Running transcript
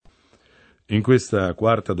In questa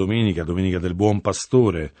quarta domenica, domenica del Buon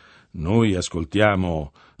Pastore, noi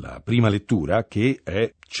ascoltiamo la prima lettura, che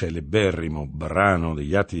è celeberrimo brano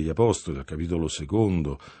degli Atti degli Apostoli, al capitolo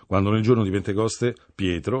 2, quando nel giorno di Pentecoste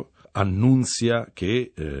Pietro annunzia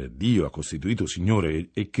che Dio ha costituito Signore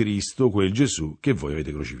e Cristo quel Gesù che voi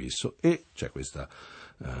avete crocifisso. E c'è questa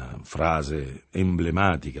frase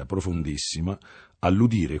emblematica, profondissima: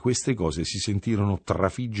 all'udire queste cose si sentirono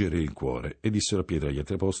trafiggere il cuore e dissero a Pietro e agli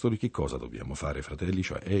altri apostoli: che cosa dobbiamo fare, fratelli?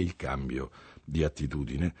 Cioè è il cambio di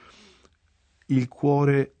attitudine, il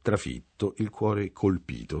cuore trafitto, il cuore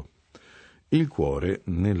colpito. Il cuore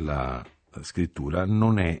nella scrittura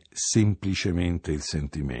non è semplicemente il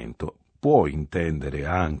sentimento, può intendere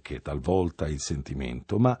anche talvolta il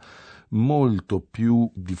sentimento, ma molto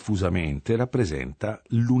più diffusamente rappresenta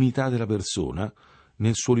l'unità della persona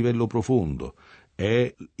nel suo livello profondo.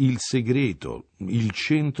 È il segreto, il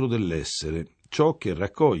centro dell'essere, ciò che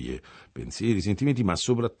raccoglie pensieri, sentimenti, ma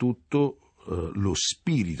soprattutto lo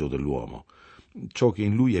spirito dell'uomo, ciò che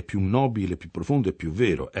in lui è più nobile, più profondo e più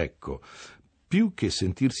vero. Ecco, più che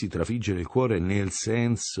sentirsi trafiggere il cuore nel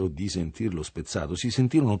senso di sentirlo spezzato, si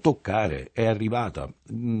sentirono toccare. È arrivata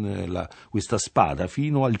questa spada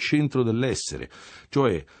fino al centro dell'essere,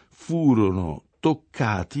 cioè furono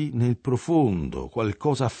toccati nel profondo,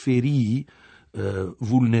 qualcosa ferì,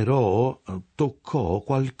 vulnerò, toccò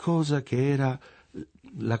qualcosa che era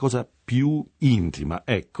la cosa più intima.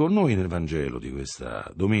 Ecco, noi nel Vangelo di questa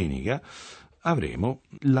domenica avremo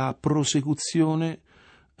la prosecuzione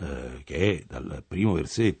che è dal primo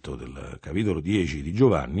versetto del capitolo 10 di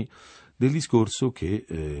Giovanni, del discorso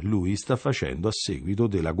che lui sta facendo a seguito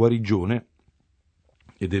della guarigione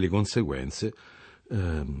e delle conseguenze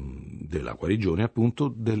della guarigione, appunto,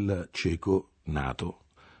 del cieco nato.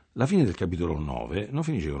 La fine del capitolo 9 non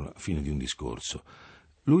finisce con la fine di un discorso.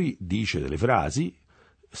 Lui dice delle frasi: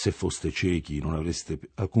 se foste ciechi non avreste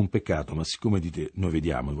alcun peccato, ma siccome dite noi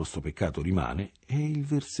vediamo, il vostro peccato rimane. E il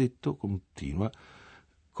versetto continua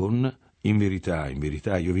con: in verità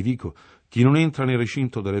io vi dico, chi non entra nel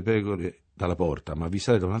recinto delle pecore dalla porta, ma vi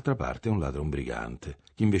sale da un'altra parte, è un ladro, un brigante.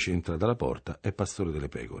 Chi invece entra dalla porta è pastore delle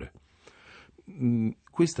pecore.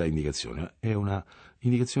 Questa indicazione è una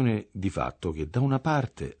indicazione di fatto che da una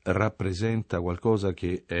parte rappresenta qualcosa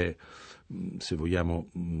che è, se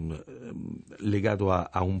vogliamo, legato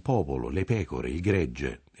a un popolo, le pecore, il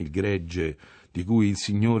gregge di cui il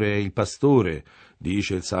Signore è il pastore,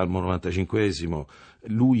 dice il Salmo 95,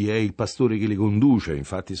 lui è il pastore che li conduce.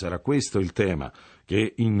 Infatti sarà questo il tema,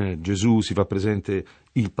 che in Gesù si fa presente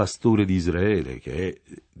il pastore di Israele, che è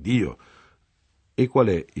Dio. E qual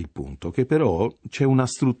è il punto? Che però c'è una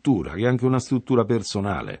struttura, che è anche una struttura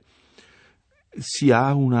personale. Si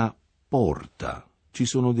ha una porta, ci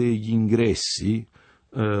sono degli ingressi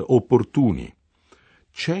opportuni.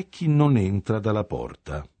 C'è chi non entra dalla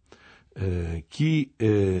porta, chi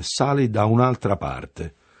sale da un'altra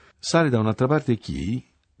parte. Sale da un'altra parte chi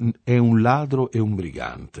è un ladro e un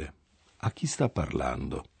brigante. A chi sta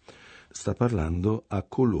parlando? Sta parlando a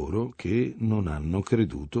coloro che non hanno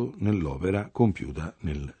creduto nell'opera compiuta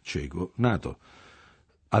nel cieco nato.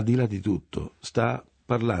 Al di là di tutto, sta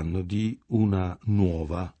parlando di una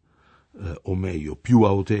nuova, o meglio, più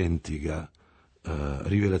autentica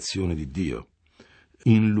rivelazione di Dio.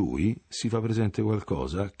 In lui si fa presente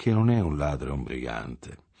qualcosa che non è un ladro e un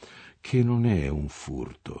brigante, che non è un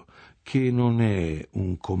furto, che non è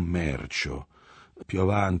un commercio. Più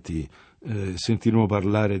avanti sentiremo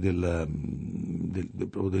parlare del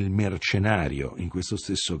mercenario in questo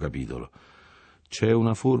stesso capitolo. C'è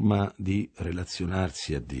una forma di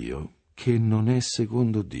relazionarsi a Dio che non è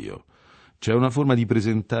secondo Dio. C'è una forma di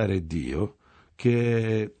presentare Dio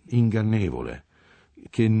che è ingannevole,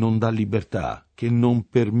 che non dà libertà, che non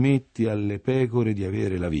permette alle pecore di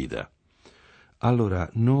avere la vita. Allora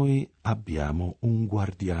noi abbiamo un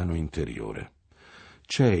guardiano interiore.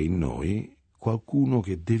 C'è in noi qualcuno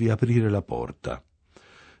che deve aprire la porta.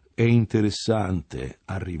 È interessante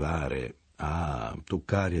arrivare a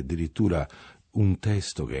toccare addirittura un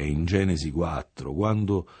testo che è in Genesi 4,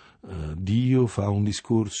 quando Dio fa un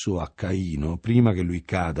discorso a Caino, prima che lui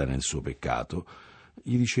cada nel suo peccato.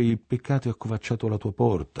 Gli dice: il peccato è accovacciato alla tua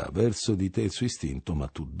porta, verso di te il suo istinto, ma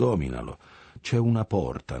tu dominalo. C'è una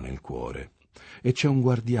porta nel cuore e c'è un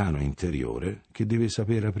guardiano interiore che deve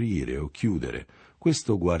saper aprire o chiudere.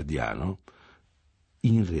 Questo guardiano,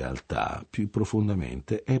 in realtà, più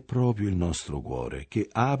profondamente, è proprio il nostro cuore, che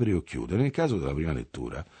apre o chiude. Nel caso della prima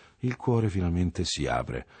lettura, il cuore finalmente si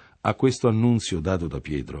apre a questo annunzio dato da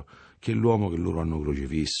Pietro, che l'uomo che loro hanno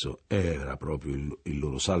crocifisso era proprio il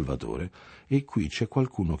loro Salvatore, e qui c'è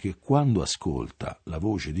qualcuno che, quando ascolta la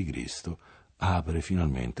voce di Cristo, apre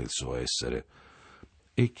finalmente il suo essere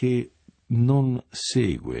e che non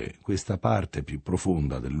segue questa parte più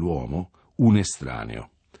profonda dell'uomo un estraneo.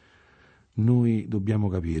 Noi dobbiamo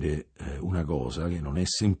capire una cosa che non è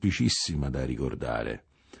semplicissima da ricordare.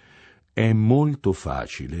 È molto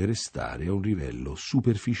facile restare a un livello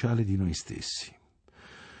superficiale di noi stessi.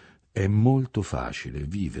 È molto facile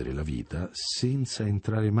vivere la vita senza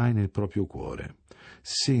entrare mai nel proprio cuore,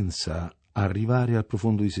 senza arrivare al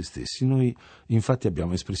profondo di se stessi. Noi infatti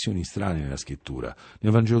abbiamo espressioni strane nella scrittura.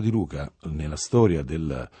 Nel Vangelo di Luca, nella storia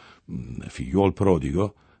del figliuol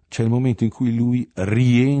prodigo, c'è il momento in cui lui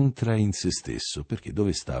rientra in se stesso, perché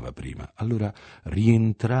dove stava prima? Allora,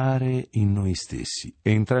 rientrare in noi stessi,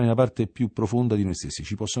 entrare nella parte più profonda di noi stessi.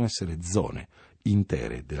 Ci possono essere zone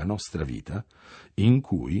intere della nostra vita in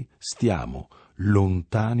cui stiamo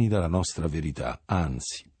lontani dalla nostra verità,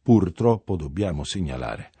 anzi, purtroppo dobbiamo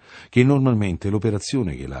segnalare che normalmente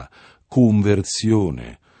l'operazione che la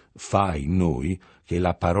conversione fa in noi, che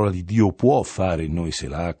la parola di Dio può fare in noi se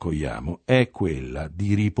la accogliamo, è quella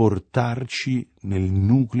di riportarci nel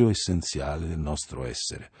nucleo essenziale del nostro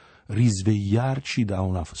essere, risvegliarci da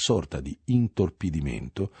una sorta di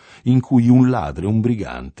intorpidimento in cui un ladro, un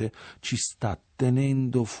brigante, ci sta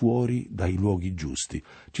tenendo fuori dai luoghi giusti,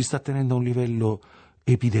 ci sta tenendo a un livello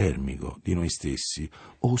epidermico di noi stessi,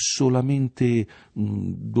 o solamente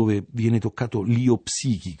dove viene toccato l'io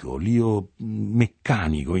psichico, l'io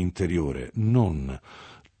meccanico interiore, non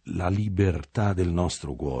la libertà del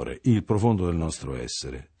nostro cuore, il profondo del nostro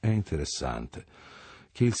essere. È interessante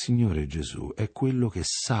che il Signore Gesù è quello che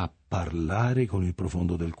sa parlare con il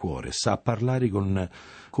profondo del cuore, sa parlare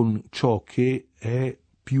con ciò che è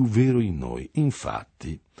più vero in noi.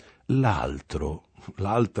 Infatti,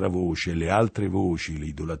 l'altra voce, le altre voci,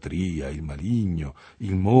 l'idolatria, il maligno,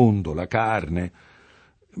 il mondo, la carne,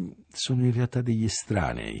 sono in realtà degli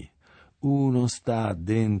estranei. Uno sta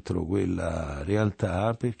dentro quella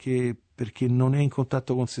realtà perché non è in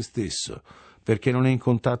contatto con se stesso, perché non è in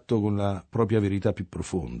contatto con la propria verità più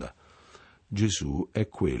profonda. Gesù è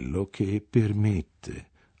quello che permette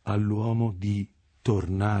all'uomo di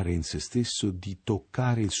tornare in se stesso, di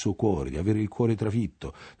toccare il suo cuore, di avere il cuore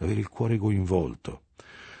trafitto, di avere il cuore coinvolto.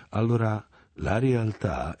 Allora, la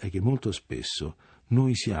realtà è che molto spesso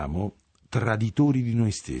noi siamo traditori di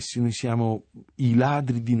noi stessi, noi siamo i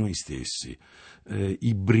ladri di noi stessi,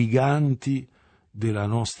 i briganti della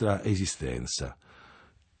nostra esistenza.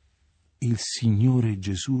 Il Signore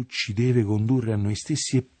Gesù ci deve condurre a noi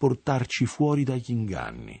stessi e portarci fuori dagli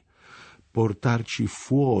inganni, portarci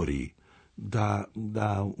fuori da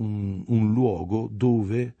un luogo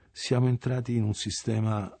dove siamo entrati in un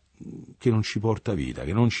sistema che non ci porta vita,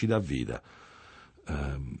 che non ci dà vita.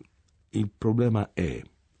 Il problema è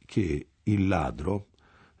che il ladro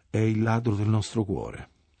è il ladro del nostro cuore.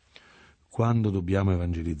 Quando dobbiamo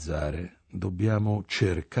evangelizzare, dobbiamo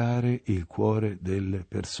cercare il cuore delle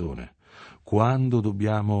persone. Quando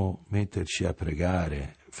dobbiamo metterci a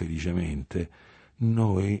pregare felicemente,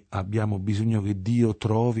 noi abbiamo bisogno che Dio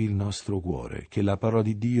trovi il nostro cuore, che la parola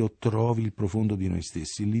di Dio trovi il profondo di noi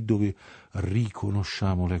stessi, lì dove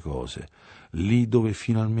riconosciamo le cose, lì dove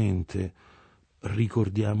finalmente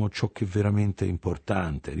ricordiamo ciò che veramente è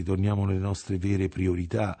importante, ritorniamo alle nostre vere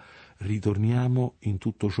priorità, ritorniamo in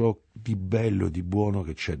tutto ciò di bello e di buono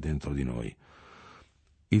che c'è dentro di noi.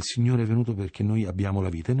 Il Signore è venuto perché noi abbiamo la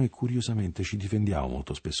vita e noi curiosamente ci difendiamo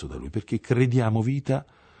molto spesso da Lui, perché crediamo vita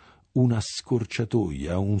una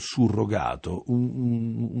scorciatoia, un surrogato,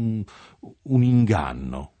 un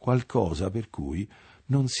inganno, qualcosa per cui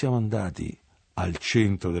non siamo andati al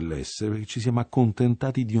centro dell'essere, perché ci siamo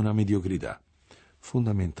accontentati di una mediocrità.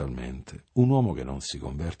 Fondamentalmente, un uomo che non si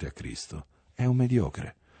converte a Cristo è un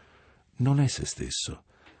mediocre, non è se stesso,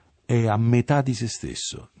 è a metà di se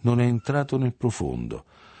stesso, non è entrato nel profondo.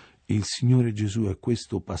 Il Signore Gesù è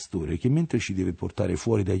questo pastore che mentre ci deve portare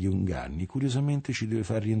fuori dagli inganni, curiosamente ci deve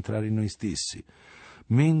far rientrare in noi stessi,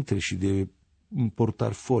 mentre ci deve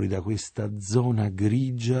portare fuori da questa zona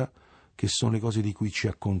grigia che sono le cose di cui ci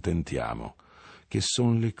accontentiamo, che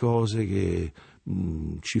sono le cose che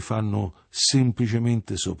ci fanno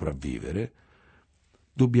semplicemente sopravvivere.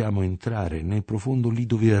 Dobbiamo entrare nel profondo lì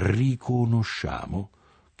dove riconosciamo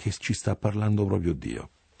che ci sta parlando proprio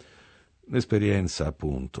Dio. L'esperienza,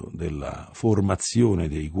 appunto, della formazione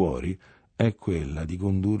dei cuori è quella di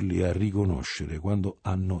condurli a riconoscere quando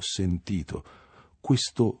hanno sentito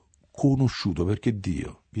questo conosciuto, perché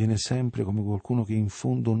Dio viene sempre come qualcuno che in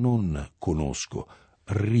fondo non conosco,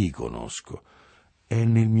 riconosco. È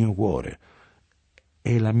nel mio cuore,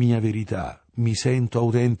 è la mia verità, mi sento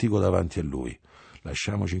autentico davanti a Lui.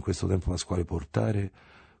 Lasciamoci in questo tempo pasquale portare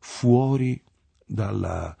fuori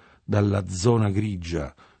dalla zona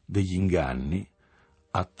grigia degli inganni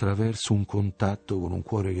attraverso un contatto con un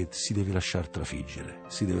cuore che si deve lasciar trafiggere,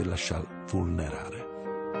 si deve lasciar vulnerare.